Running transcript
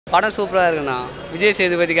படம் சூப்பராக இருக்குண்ணா. விஜய்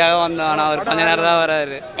சேதுபதிக்காக வந்தோம், ஆனால் அவர் கொஞ்ச நேரம் தான்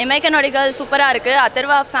வராரு. இமைக்கா நொடிகள் சூப்பராக இருக்குது.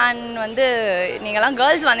 அதர்வா ஃபேன் வந்து நீங்கள்லாம்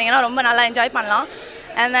கேர்ள்ஸ் வந்தீங்கன்னா ரொம்ப நல்லா என்ஜாய் பண்ணலாம்.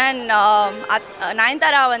 அண்ட் தென்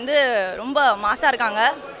நயன்தாரா வந்து ரொம்ப மாசாக இருக்காங்க.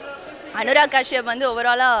 அனுராக் காஷ்யப் வந்து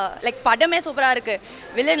ஓவராலாக லைக் படமே சூப்பராக இருக்குது.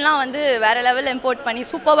 வில்லன்லாம் வந்து வேறு லெவலில் இம்போர்ட் பண்ணி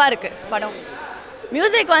சூப்பராக இருக்குது படம்.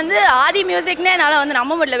 மியூசிக் வந்து ஆதி மியூசிக்னே என்னால் வந்து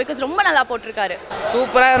நம்ப முடியல, பிகாஸ் ரொம்ப நல்லா போட்டிருக்காரு.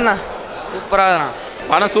 சூப்பராக இருந்தா சூப்பராக இருந்தா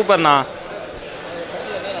படம் சூப்பர்ண்ணா.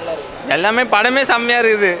 எல்லாமே படமே செம்மையாக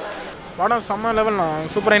இருக்குது. படம் செம்ம லெவல்ண்ணா.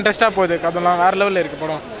 சூப்பராக இன்ட்ரெஸ்ட்டாக போகுது. கதைலாம் வேறு லெவலில் இருக்குது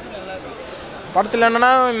படம். படத்தில்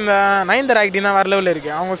என்னென்னா இந்த நயன்தாரா ஆக்டிங் தான் வேறு லெவலில்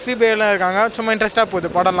இருக்குது. அவங்க சிபிஐயில் இருக்காங்க. சும்மா இன்ட்ரெஸ்ட்டாக போகுது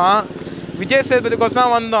படம்லாம். விஜய் சேதுபதிக்கோசம்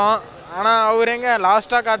தான் வந்தோம், ஆனால் அவர் எங்கே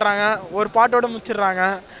லாஸ்ட்டாக காட்டுறாங்க, ஒரு பாட்டோடு முடிச்சிடுறாங்க,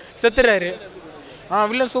 செத்துறாரு.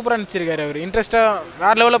 வில்லன் சூப்பராக நடிச்சிருக்காரு. அவர் இன்ட்ரெஸ்ட்டாக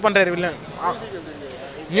வேறு லெவலில் பண்ணுறாரு வில்லன்.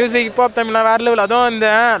 மியூசிக் ஹிப்ஹாப் தமிழ்லாம் வேறு லெவல். அதுவும் இந்த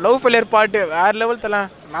லவ் ஃபெயிலியர் பாட்டு வேறு லெவல் தலை.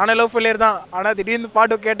 நானே லவ் ஃபெயிலியர் தான், ஆனால் திடீர்னு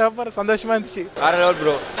பாட்டு கேட்டப்போ சந்தோஷமாக இருந்துச்சு. வேறு லெவல்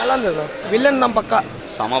ப்ரோ. நல்லா இருந்தது. வில்லன் தான் பக்கா.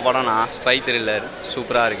 செம படம்ண்ணா. ஸ்பை த்ரில்லர்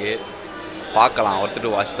சூப்பராக இருக்குது. பார்க்கலாம், ஒருத்தர்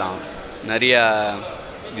டு வாட்ச் தான். நிறைய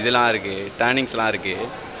இதெல்லாம் இருக்குது, டர்னிங்ஸ்லாம் இருக்குது.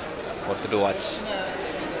 ஒருத்தர் to watch.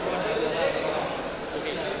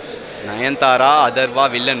 Nayanthara, Atharva,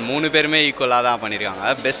 villain 3 பேருமே ஈக்குவலாக தான் பண்ணியிருக்காங்க.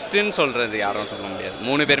 பெஸ்ட்டுன்னு சொல்கிறது யாரும் சொல்ல முடியாது.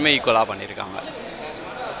 3 பேருமே ஈக்குவலாக பண்ணியிருக்காங்க.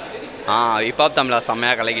 ஹிப்ஹாப் தமிழா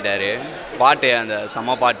செம்மையாக கலக்கிட்டாரு. பாட்டு அந்த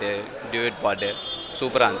செம்ம பாட்டு, டியூட் பாட்டு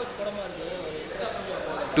சூப்பராக இருந்துச்சு.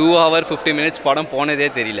 2 hours 50 minutes படம் போனதே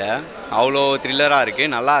தெரியல. அவ்வளோ த்ரில்லராக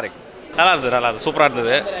இருக்குது, நல்லா இருக்குது. நல்லா இருந்தது, சூப்பராக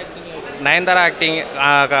இருந்தது. நயன்தாரா ஆக்டிங்,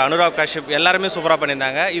 அனுராக் காஷ்யப் எல்லாருமே சூப்பராக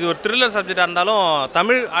பண்ணியிருந்தாங்க. இது ஒரு த்ரில்லர் சப்ஜெக்டாக இருந்தாலும்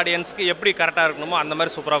தமிழ் ஆடியன்ஸ்க்கு எப்படி கரெக்டாக இருக்கணுமோ அந்த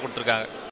மாதிரி சூப்பராக கொடுத்துருக்காங்க.